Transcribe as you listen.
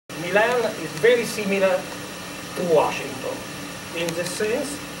Milan is very similar to Washington in the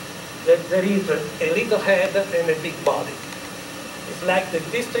sense that there is a little head and a big body. It's like the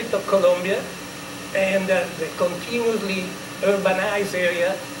District of Columbia and the continuously urbanized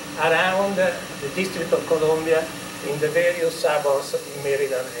area around the District of Columbia in the various suburbs in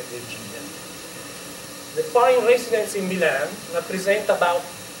Maryland and Virginia. The foreign residents in Milan represent about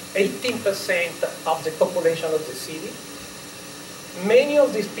 18% of the population of the city. Many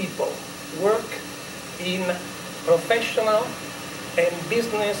of these people work in professional and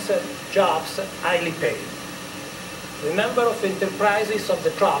business jobs highly paid. The number of enterprises of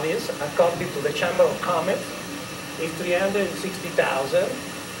the province, according to the Chamber of Commerce, is 360,000.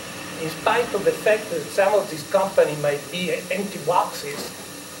 In spite of the fact that some of these companies might be empty boxes,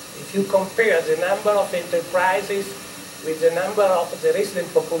 if you compare the number of enterprises with the number of the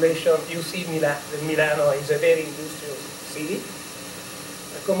resident population, you see Milano is a very industrial city.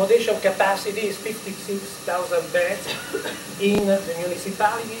 Accommodation capacity is 56,000 beds in the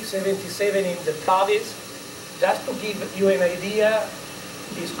municipality, 77 in the province. Just to give you an idea,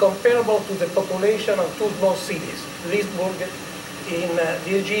 it's comparable to the population of two small cities, Leesburg in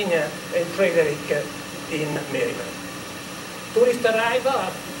Virginia and Frederick in Maryland. Tourist arrivals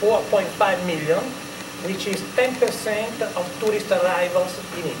are 4.5 million, which is 10% of tourist arrivals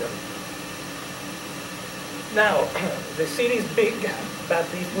in Italy. Now, the city is big, but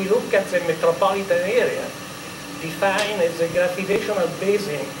if we look at the metropolitan area, defined as a gravitational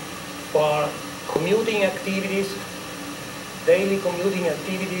basin for commuting activities, daily commuting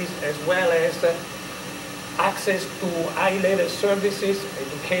activities, as well as access to high-level services,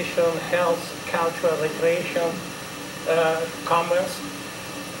 education, health, culture, recreation, commerce,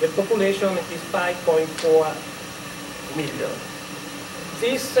 the population is 5.4 million.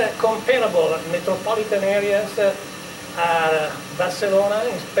 These comparable metropolitan areas are Barcelona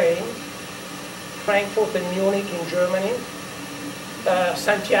in Spain, Frankfurt and Munich in Germany,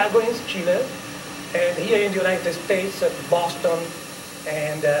 Santiago in Chile, and here in the United States, Boston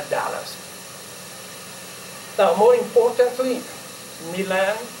and Dallas. Now, more importantly,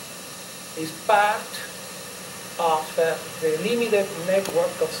 Milan is part of the limited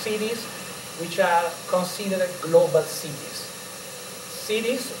network of cities which are considered global cities.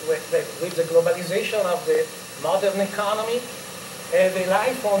 Cities with the globalization of the modern economy have a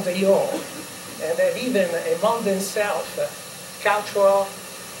life on their own and have even among themselves cultural,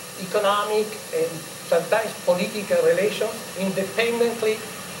 economic, and sometimes political relations independently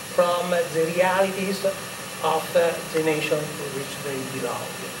from the realities of the nation to which they belong.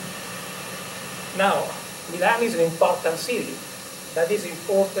 Now, Milan is an important city, but this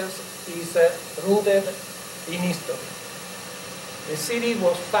importance is rooted in history. The city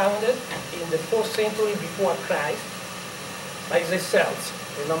was founded in the 4th century before Christ by the Celts,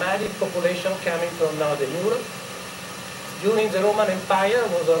 a nomadic population coming from Northern Europe. During the Roman Empire,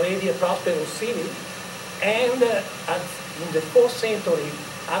 it was already a prosperous city, and in the 4th century,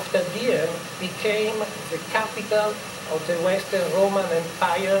 after Vienne, became the capital of the Western Roman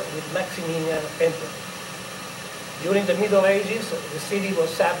Empire with Maximilian Emperor. During the Middle Ages, the city was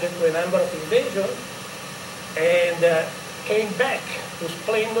subject to a number of invasions and came back to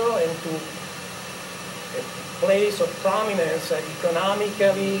splendor and to a place of prominence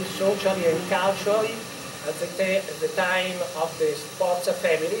economically, socially, and culturally at the time of the Sforza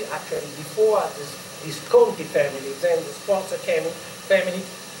family, actually before the Visconti family, then the Sforza family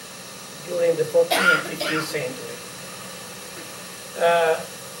during the 14th and 15th century.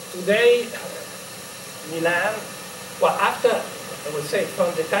 Today, Milan, well, after, I would say,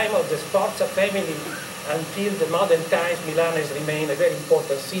 from the time of the Sforza family until the modern times, Milan has remained a very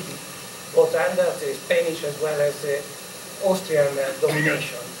important city, both under the Spanish as well as the Austrian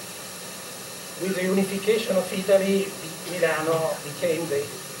domination. With the unification of Italy, Milano became the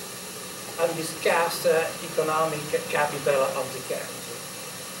undiscussed economic capital of the country.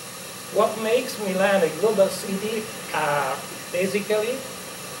 What makes Milan a global city are basically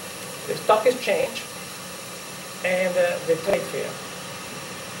the stock exchange and the trade fair.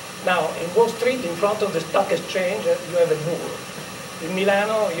 Now, in Wall Street, in front of the stock exchange, you have a bull. In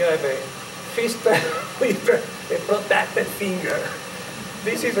Milano, you have a fist with a protected finger.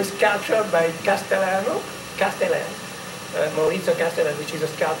 This is a sculpture by Maurizio Castellan, which is a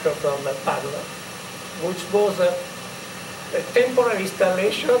sculptor from Padua, which was a temporary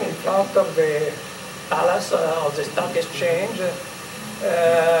installation in front of the palace of the stock exchange,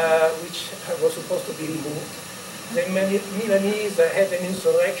 which was supposed to be removed. The Milanese had an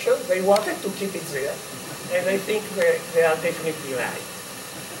insurrection. They wanted to keep it there, and I think they are definitely right.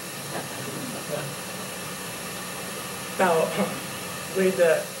 Now, with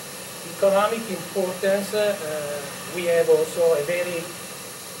economic importance, we have also a very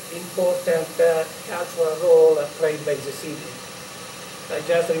important cultural role played by the city. I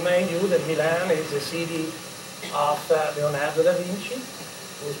just remind you that Milan is the city of Leonardo da Vinci,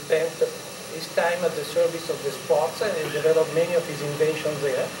 who spent his time at the service of the sports and developed many of his inventions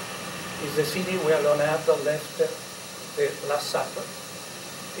there. It's the city where Leonardo left the Last Supper.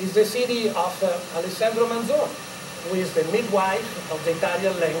 It's the city of Alessandro Manzoni, who is the midwife of the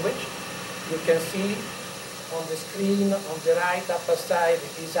Italian language. You can see on the screen on the right upper side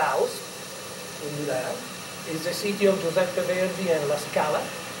his house in Milan. It's the city of Giuseppe Verdi and La Scala.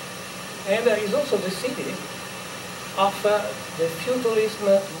 And is also the city of the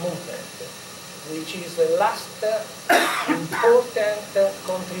Futurism movement, which is the last important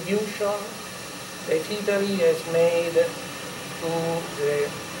contribution that Italy has made to the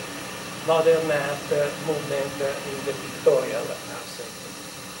modern art movement in the pictorial art sector.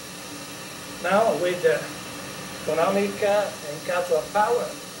 Now, with economic and cultural power,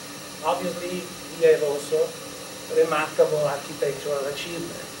 obviously we have also remarkable architectural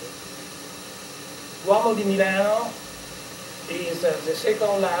achievement. Duomo di Milano is the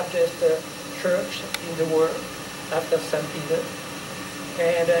second largest church in the world after St. Peter,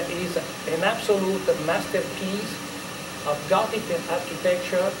 and is an absolute masterpiece of Gothic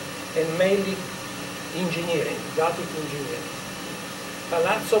architecture and mainly engineering, Gothic engineering.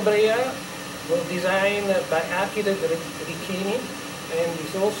 Palazzo Brera was designed by architect Ricchini and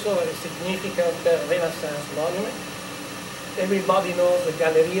is also a significant Renaissance monument. Everybody knows the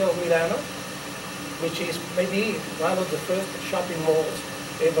Galleria of Milano, which is maybe one of the first shopping malls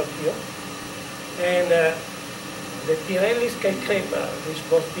ever built. And the Pirelli skyscraper, which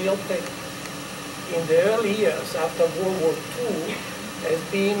was built in the early years after World War II, has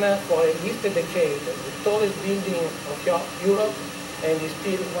been for at least a decade the tallest building of Europe, and is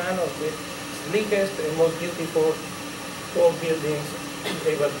still one of the sleekest and most beautiful tall buildings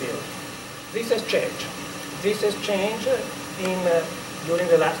ever built. This has changed. This has changed during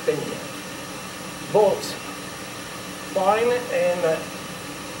the last 10 years. Both foreign and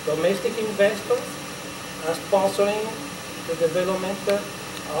domestic investors are sponsoring the development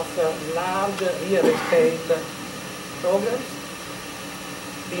of large real estate programs.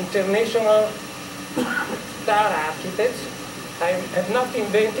 The international star architects, I'm not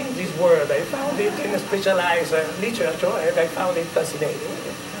inventing this word, I found it in a specialized literature and I found it fascinating.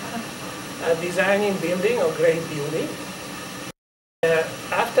 Designing building of great beauty.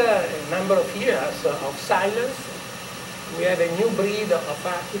 After a number of years of silence, we have a new breed of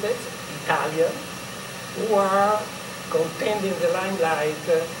architects, Italian, who are contending the limelight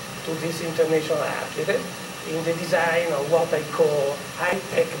to this international architect in the design of what I call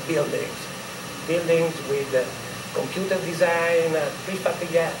high-tech buildings. Buildings with computer design,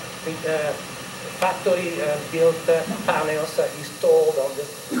 factory-built panels installed on the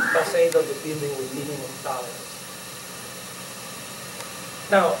facade of the building with minimum tolerance.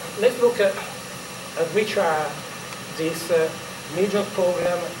 Now, let's look at which are these major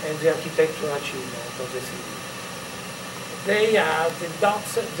program and the architectural achievement of the city. They are the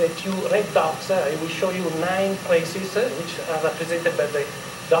dots that you, red dots, I will show you 9 places which are represented by the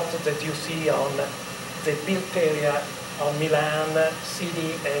dots that you see on the built area of Milan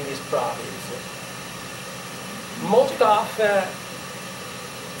city and its province. Most of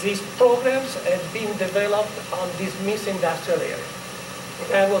these programs have been developed on this mixed industrial area.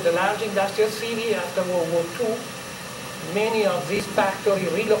 It was a large industrial city after World War II. Many of these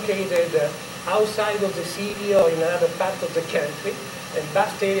factories relocated outside of the city or in another part of the country, and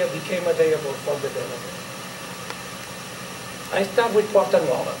vast area became available for development. I start with Porta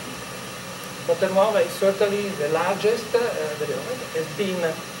Nuova. Porta Nuova is certainly the largest development. Has been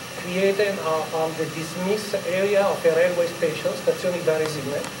created on the dismissed area of a railway station, Stazione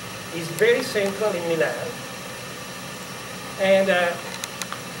Varesine. It's very central in Milan. And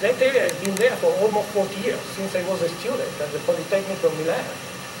that area has been there for almost 40 years, since I was a student at the Polytechnic of Milan.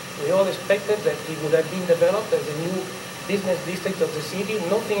 We all expected that it would have been developed as a new business district of the city.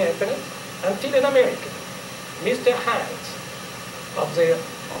 Nothing happened until an American, Mr. Hines, of the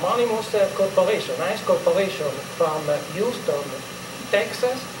homonymous corporation, Hines Corporation from Houston,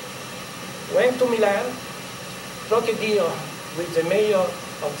 Texas, went to Milan, struck a deal with the mayor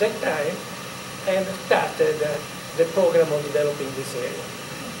of that time, and started the program of developing this area.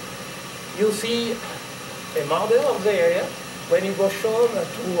 You see a model of the area. When it was shown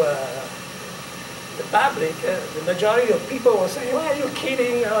to the public, the majority of people were saying, "Well, are you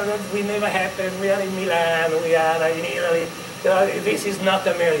kidding? Oh, that will never happen. We are in Milan, we are in Italy. This is not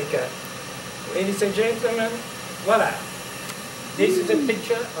America." Ladies and gentlemen, voila. This is a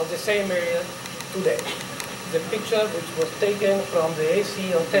picture of the same area today. The picture which was taken from the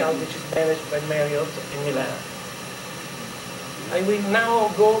AC Hotel, which is managed by Marriott in Milan. I will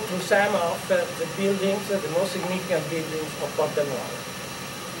now go through some of the buildings, the most significant buildings of Porta Nuova.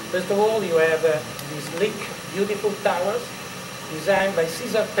 First of all, you have these sleek, beautiful towers designed by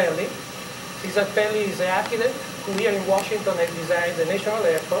Cesar Pelli. Cesar Pelli is the architect who here in Washington has designed the National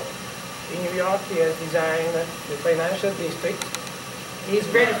Airport. In New York, he has designed the financial district. He is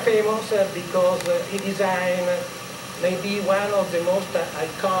very famous because he designed maybe one of the most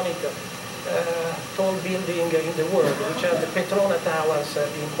iconic tall buildings in the world, which are the Petrona Towers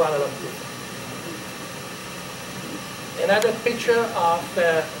in Kuala Lumpur. Another picture of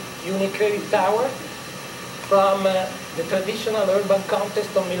the Unicredit Tower from the traditional urban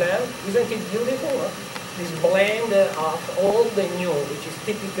context of Milan. Isn't it beautiful? This blend of old and new, which is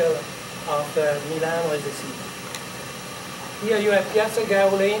typical of Milano as a city. Here you have Piazza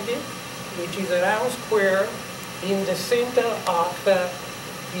Gaulenti, which is a round square in the center of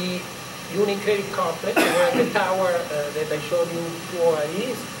the Unicredit complex, where the tower that I showed you before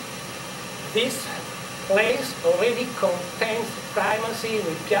is. This place already contains primacy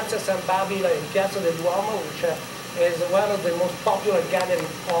with Piazza San Babila and Piazza del Duomo, which is one of the most popular gathering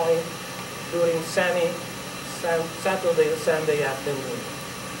points during sunny Saturday or Sunday afternoon.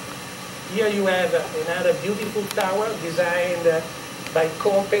 Here you have another beautiful tower designed by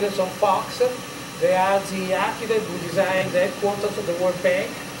Cohn Peterson Fox. They are the architect who designed the headquarters of the World Bank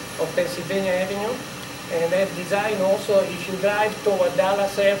of Pennsylvania Avenue. And they've designed also, if you drive toward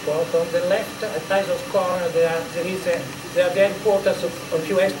Dallas Airport, on the left at Tyson's corner, they are the headquarters of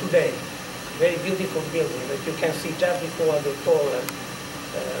US Today. Very beautiful building that you can see just before the toll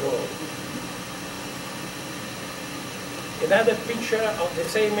road. Another picture of the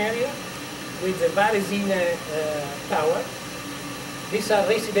same area with the Varesine Tower. These are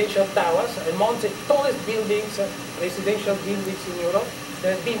residential towers, among the tallest buildings, residential buildings in Europe.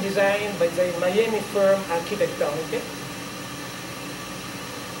 They have been designed by the Miami firm Architectonica.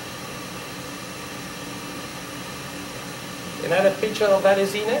 Another picture of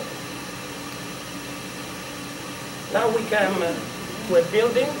Varesine. Now we come to a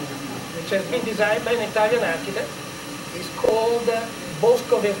building which has been designed by an Italian architect. It's called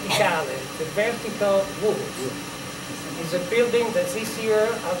Bosco Verticale, the vertical woods. It's a building that this year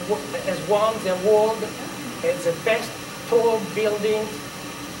has won the award as the best tall building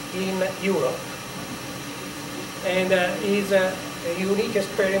in Europe, and is a unique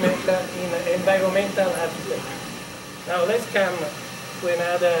experiment in environmental architecture. Now let's come to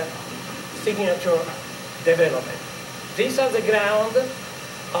another signature development. These are the ground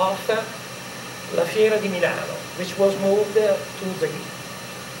of La Fiera di Milano, which was moved to the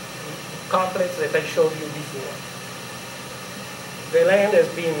complex that I showed you before. The land has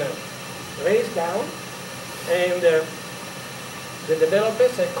been raised down, and the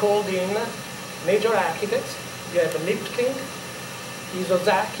developers have called in major architects. You have Lipkin,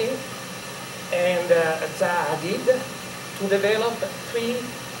 Isozaki, and Zaha Hadid to develop 3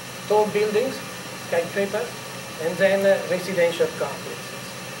 tall buildings, skyscrapers, and then residential complexes.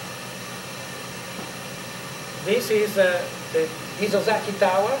 This is the Isozaki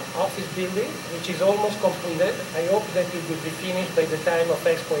Tower office building, which is almost completed. I hope that it will be finished by the time of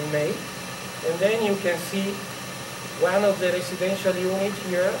Expo in May. And then you can see one of the residential units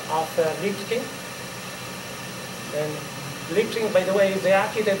here of Lipkin. And Lipkin, by the way, is the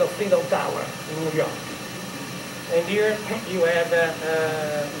architect of Freedom Tower in New York. And here you have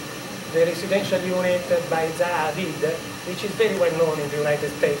the residential unit by Zaha Hadid, which is very well known in the United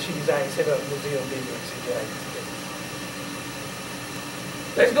States. She designed several museum buildings in the United States.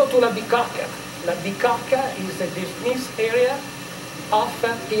 Let's go to La Bicocca. La Bicocca is the dismissed area of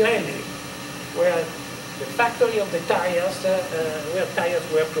Pirelli, where the factory of the tires, where tires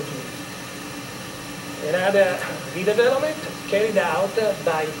were produced. Another redevelopment carried out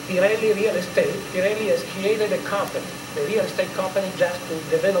by Pirelli Real Estate. Pirelli has created a company, a real estate company, just to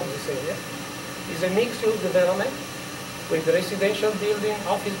develop this area. It's a mixed-use development with residential building,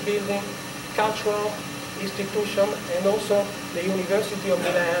 office building, cultural institution, and also the University of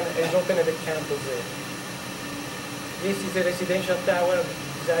Milan has opened a campus there. This is a residential tower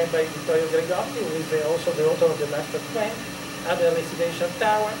designed by Vittorio Gregotti, who is also the author of the master plan. Other residential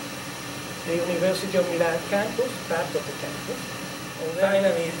tower, the University of Milan campus, part of the campus. And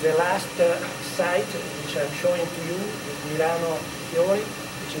finally, the last site, which I'm showing to you, is Milano Fiori,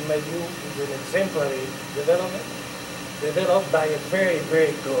 which in my view is an exemplary development, developed by a very,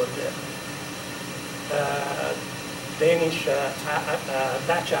 very good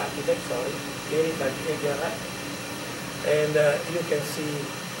Dutch architect, And you can see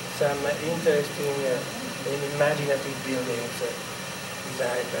some interesting and imaginative buildings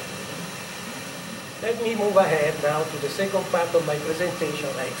designed. Let me move ahead now to the second part of my presentation,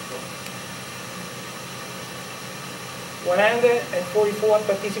 Expo. 144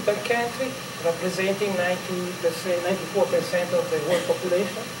 participant countries, representing 94% of the world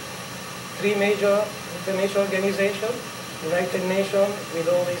population. 3 major international organizations, United Nations with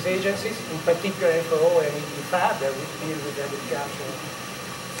all these agencies, in particular FAO and IFAD, that will deal with the agricultural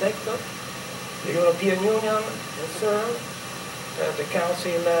sector. The European Union, and CERN, the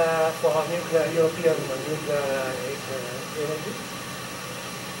Council for European Nuclear Energy.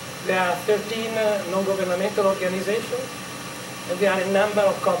 There are 13 non-governmental organizations, and there are a number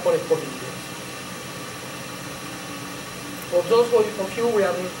of corporate politics. For those of you who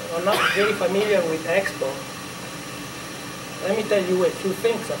are not very familiar with Expo, let me tell you a few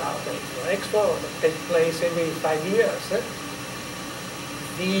things about Expo. Expo takes place every 5 years.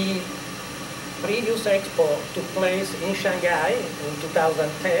 The previous Expo took place in Shanghai in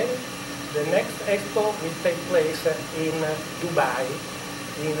 2010. The next Expo will take place in Dubai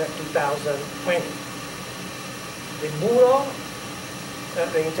in 2020. The Bureau,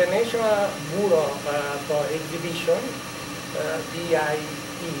 the International Bureau for Exhibition, BIE,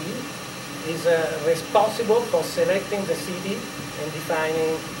 is responsible for selecting the city and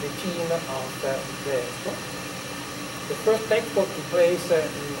defining the theme of the Expo. The first Expo took place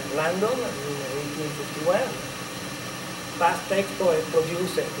in London in 1851. Past Expo has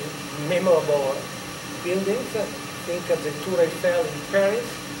produced memorable buildings. Think of the Tour Eiffel in Paris,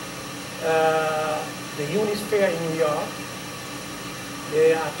 the Unisphere in New York,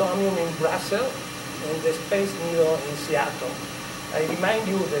 the Atomium in Brussels, and the Space Needle in Seattle. I remind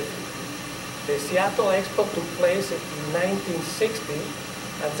you that the Seattle Expo took place in 1960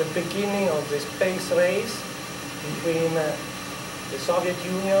 at the beginning of the space race between the Soviet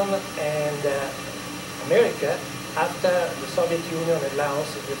Union and America after the Soviet Union had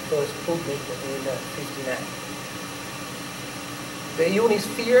launched the first Sputnik in 1959. The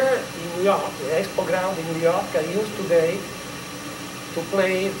Unisphere in New York, the Expo ground in New York, are used today to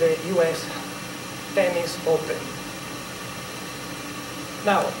play the US Tennis Open.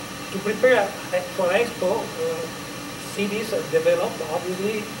 Now, to prepare for Expo, cities developed,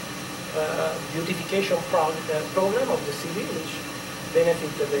 obviously, beautification program of the city, which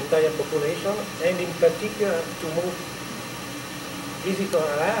benefits the entire population, and in particular to move visitors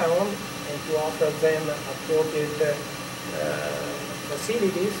around and to offer them appropriate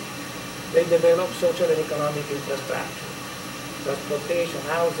facilities. They develop social and economic infrastructure, transportation,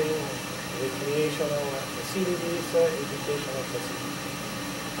 housing, recreational facilities, educational facilities.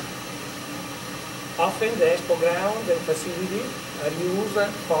 Often the Expo grounds and facilities are used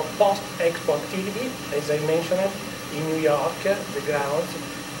for post-Expo activity. As I mentioned, in New York, the grounds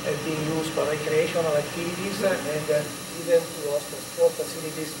have been used for recreational activities and even to host sport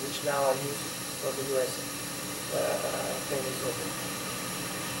facilities which now are used for the US tennis open.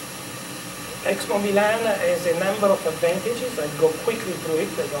 Expo Milan has a number of advantages. I'll go quickly through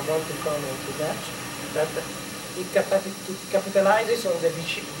it. I don't want to comment too much. But it capitalizes on the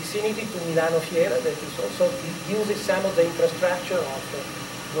vicinity to Milano Fiera, that is also, it uses some of the infrastructure of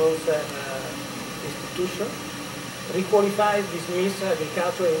those institutions, requalifies dismissed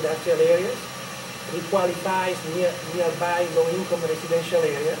agricultural and industrial areas, requalifies nearby low-income residential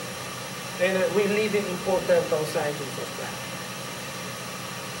areas, and will leave an important on-site infrastructure.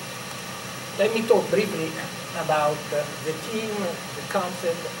 Let me talk briefly about the theme, the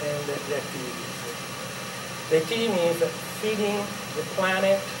concept, and the activities. The theme is feeding the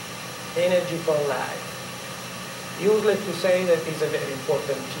planet energy for life. Useless to say that it's a very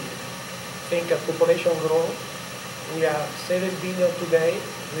important theme. Think of population growth. We are 7 billion today.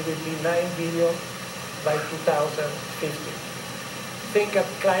 We will be 9 billion by 2050. Think of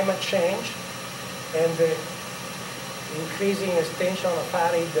climate change and the increasing extension of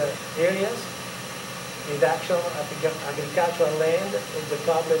arid areas, reduction of agricultural land, and the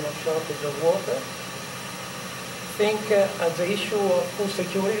problem of shortage of water. Think of the issue of food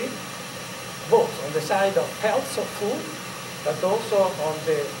security, both on the side of health of food, but also on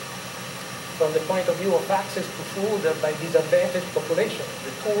from the point of view of access to food by disadvantaged population,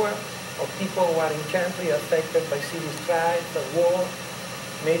 the poor, of people who are in countries affected by serious strife, war,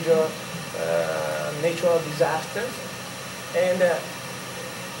 major natural disasters, and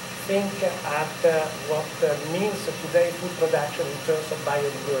think at what means today food production in terms of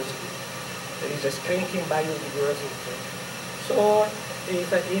biodiversity. There is a shrinking biodiversity. So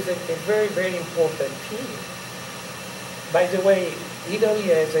it is a very, very important theme. By the way, Italy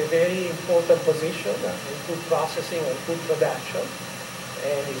has a very important position in food processing and food production,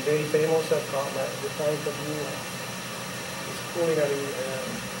 and is very famous from the point of view of its culinary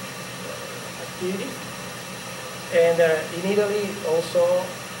activity. And in Italy also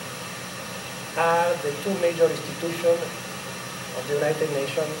are the two major institutions of the United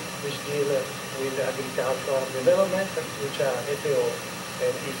Nations which deal with agricultural development, which are FAO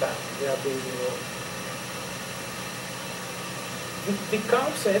and IFAD. They are based in Rome. The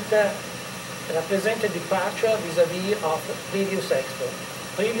concept represents a departure vis-à-vis of previous expos.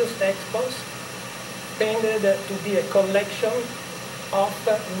 Previous expos tended to be a collection of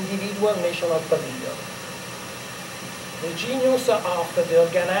individual national pavilions. The genius of the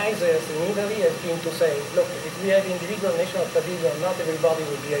organizers in Italy has been to say, look, if we have individual national pavilion, not everybody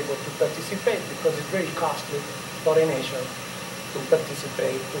will be able to participate because it's very costly for a nation to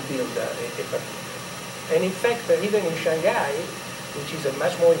participate, to build a pavilion. And in fact, even in Shanghai, which is a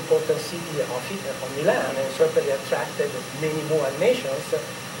much more important city of Milan, and certainly attracted many more nations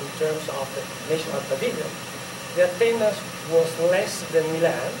in terms of the national pavilion, the attendance was less than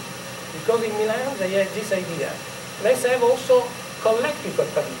Milan, because in Milan they had this idea. Let's have also collective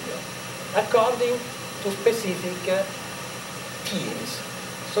pavilion according to specific themes.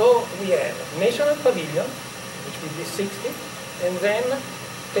 So we have national pavilion, which will be 60, and then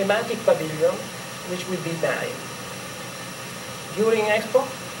thematic pavilion, which will be 9. During Expo,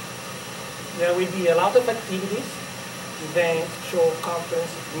 there will be a lot of activities, events, show,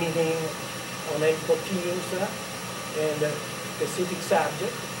 conference, meeting on Expo themes and specific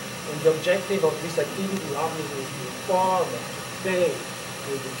subjects. And the objective of this activity obviously is to inform, to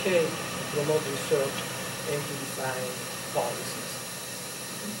educate, to promote research, and to define policies.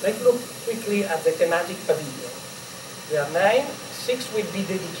 Let's look quickly at the thematic pavilion. There are 9. 6 will be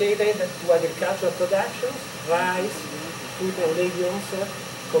dedicated to agricultural productions, rice, fruit and legumes,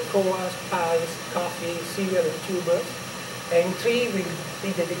 cocoa, spice, coffee, cereal and tubers. And 3 will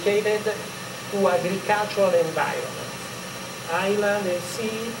be dedicated to agricultural environments, island and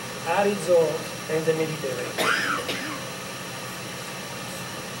sea, arid zones, and the Mediterranean.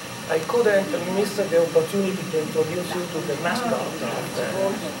 I couldn't miss the opportunity to introduce you to the mascot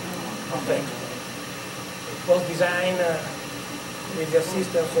of Expo. It was designed with the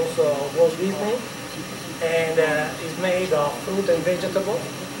assistance also of Walt Disney, and is made of fruit and vegetables,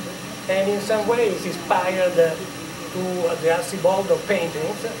 and in some ways inspired to the Arcibaldo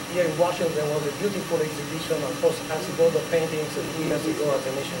paintings. Here in Washington there was a beautiful exhibition of Arcibaldo paintings 2 years ago at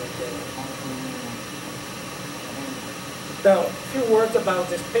the National Gallery. Now, a few words about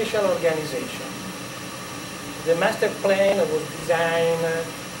the spatial organization. The master plan was designed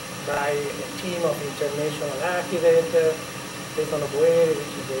by a team of international architects, Stefano Boeri,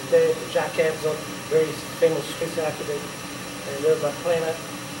 which is dead, Jacques Herzog, very famous Swiss architect and urban planner,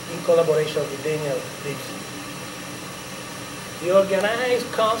 in collaboration with Daniel Brizzi. The organized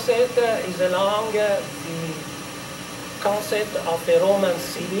concept is along the concept of a Roman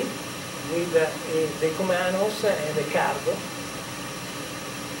city with a decumanus and a cardo.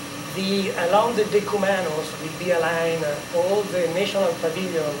 Along the decumanus will be aligned all the national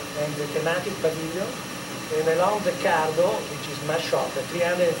pavilion and the thematic pavilion, and along the cardo, which is much shorter,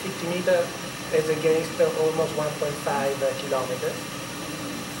 350 meters as against almost 1.5 kilometers.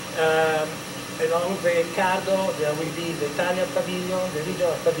 Along the cardo there will be the Italian pavilion, the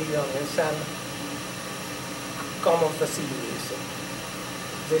regional pavilion, and some common facilities.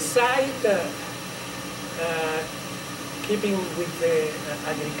 The site, keeping with the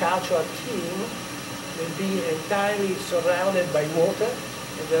agricultural theme, will be entirely surrounded by water,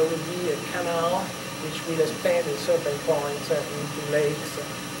 and there will be a canal which will expand at certain points into lakes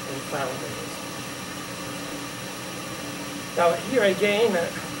and fountains. Now here again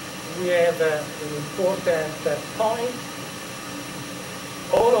we have an important point.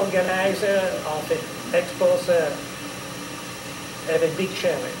 All organizers of expos have a big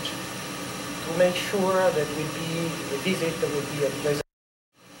challenge to make sure that the visit will be a pleasant.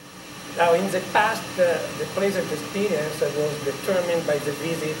 Now in the past, the pleasant experience was determined by the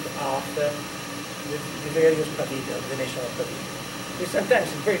visit of the various pavilions, the national pavilions. Sometimes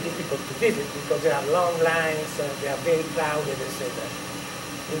it's very difficult to visit because there are long lines, they are very crowded, etc.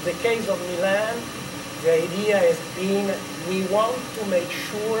 In the case of Milan, the idea has been we want to make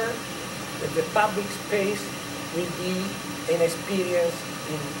sure that the public space will be an experience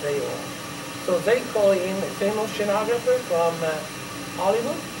in their own. So they call in a famous scenographer from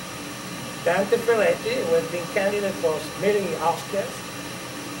Hollywood, Dante Ferretti, who has been candidate for many Oscars.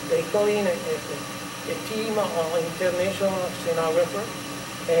 They call in a team of international scenographers,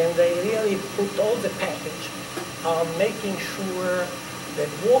 and they really put all the package on making sure that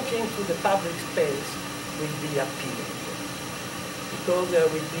walking through the public space will be appealing, because there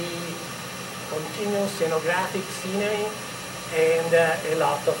will be continuous scenographic scenery and a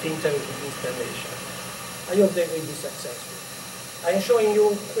lot of interactive installation. I hope they will be successful. I am showing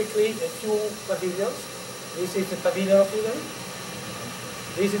you quickly a few pavilions. This is the Pavilion of Italy.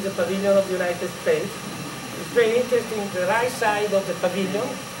 This is the Pavilion of the United States. It's very interesting, the right side of the pavilion,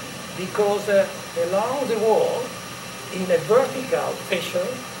 because along the wall, in a vertical fashion,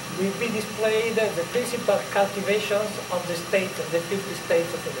 will be displayed the principal cultivations of the state, the 50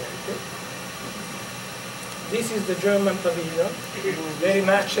 states of America. This is the German pavilion, very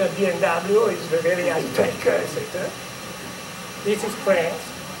much BMW, is very high-tech, etc. This is France.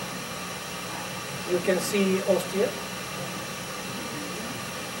 You can see Austria,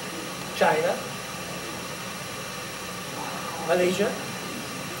 China, Malaysia.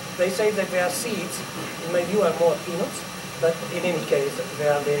 They say that there are seeds, in my view are more peanuts, but in any case, they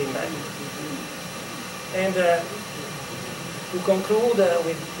are very many. And to conclude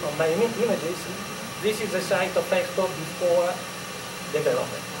with my images, this is the site of Expo before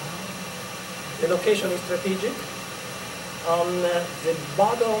development. The location is strategic. On the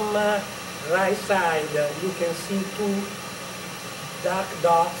bottom right side, you can see two dark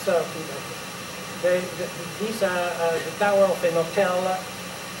dots. These are the tower of an hotel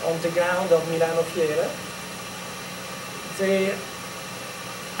on the ground of Milano Fiera. The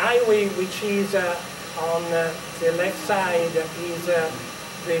highway which is on the left side is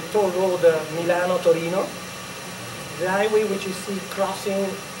the toll road Milano-Torino. The highway which you see crossing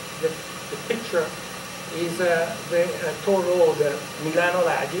the picture is the toll road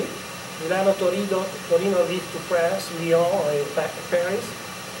Milano-Laghi. Milano-Torino leads to France, Lyon, and Paris.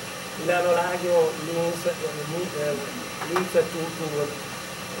 Milano-Laghi leads to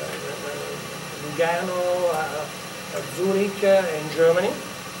Lugano, Zurich, and Germany.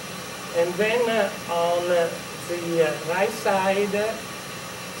 And then on the right side,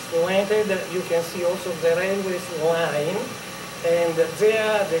 slanted, you can see also the railway line, and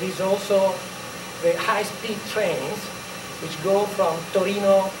there is also the high-speed trains which go from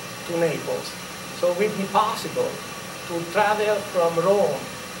Torino to Naples. So it will be possible to travel from Rome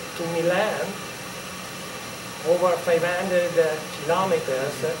to Milan over 500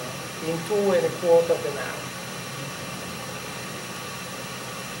 kilometers in 2.25 hours.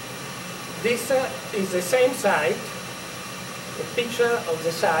 This is the same site, a picture of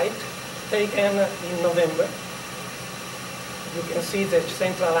the site taken in November. You can see the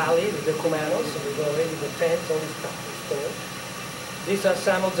central alley with the Cumanos, with already the tents, all this stuff installed. These are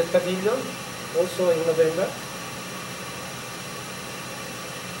some of the pavilions, also in November.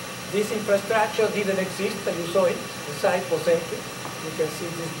 This infrastructure didn't exist, you saw it, the site was empty. You can see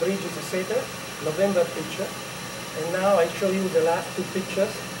this bridge, etc. November picture. And now I show you the last two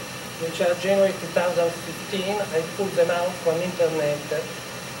pictures, which are January 2015. I pulled them out from internet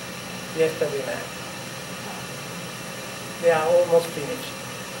yesterday night. They are almost finished.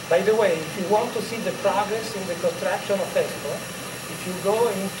 By the way, if you want to see the progress in the construction of Expo, if you go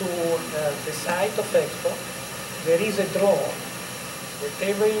into the site of Expo, there is a drone that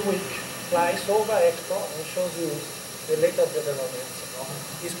every week flies over Expo and shows you the latest developments.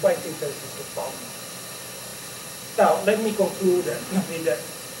 It's quite interesting to follow. Now, let me conclude with a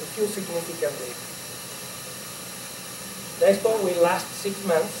few significant dates. The Expo will last 6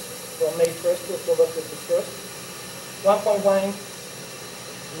 months, from May 1st to October 31st. 1.1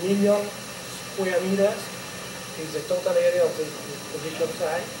 million square meters is the total area of the exposition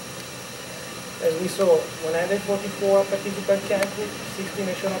site. As we saw, 144 participant countries, 60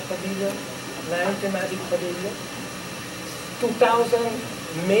 national pavilions, 9 thematic pavilions, 2,000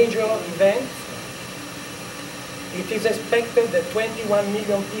 major events. It is expected that 21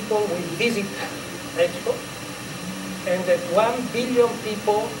 million people will visit Expo, and that 1 billion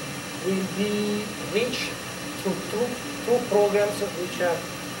people will be reached through two programs which are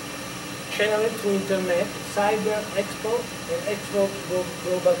channeled through internet, Cyber Expo and Expo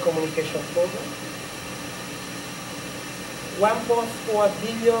Global Communication Program. 1.4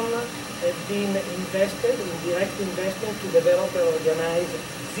 billion have been invested in direct investment to develop and organize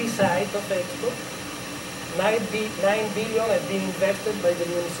the site of Expo. 9 billion have been invested by the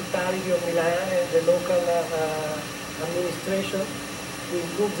municipality of Milan and the local administration to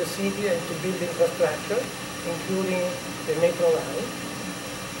improve the city and to build infrastructure, including the metro line.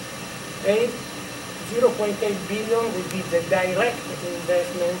 0.8 billion will be the direct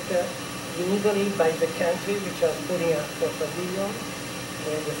investment in Italy by the country, which are putting up the pavilion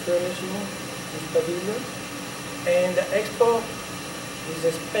and the furnishing this pavilion. And Expo is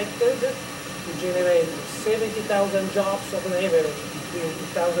expected to generate 70,000 jobs on average between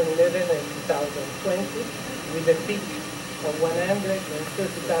 2011 and 2020, with a peak of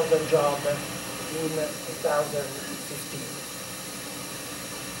 130,000 jobs in 2015.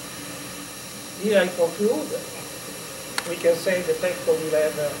 Here I conclude. We can say the textile will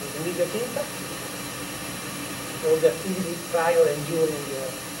have an immediate impact on the activity prior and during the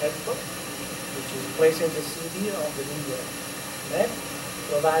expo, which is placing the city on the media map,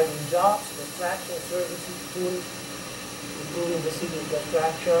 providing jobs, construction, services, tourism, improving the city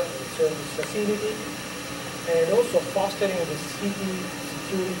infrastructure and service facility, and also fostering the city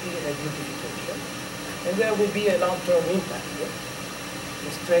security and beautification. And there will be a long-term impact in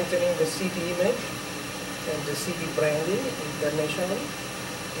strengthening the city image and the city branding internationally,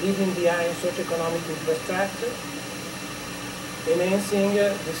 leaving behind socio-economic infrastructure, enhancing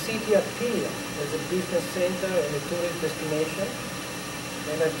the city appeal as a business center and a tourist destination,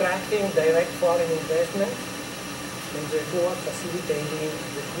 and attracting direct foreign investment, and therefore facilitating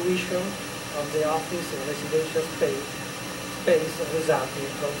the fruition of the office and residential space resulting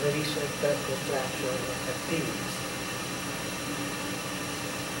from the recent construction activities.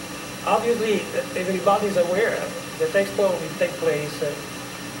 Obviously, everybody is aware that Expo will take place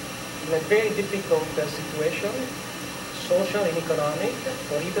in a very difficult situation, social and economic,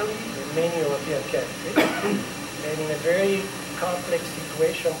 for Italy and many European countries, and in a very complex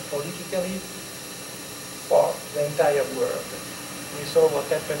situation politically for the entire world. We saw what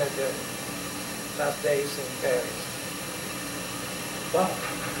happened at the last days in Paris. But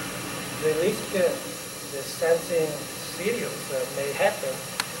the risk that something serious may happen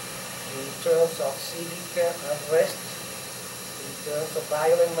in terms of civic unrest, in terms of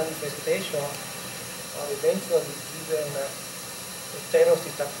violent manifestation, or eventually even a terrorist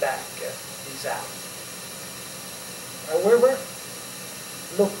attack is out. However,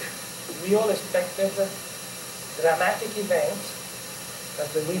 look, we all expected dramatic events at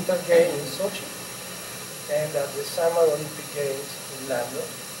the Winter Games in Sochi and at the Summer Olympic Games in London.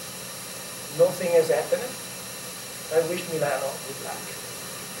 Nothing has happened. I wish Milano good luck.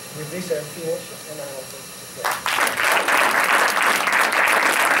 With this, I'm finished, and I will take the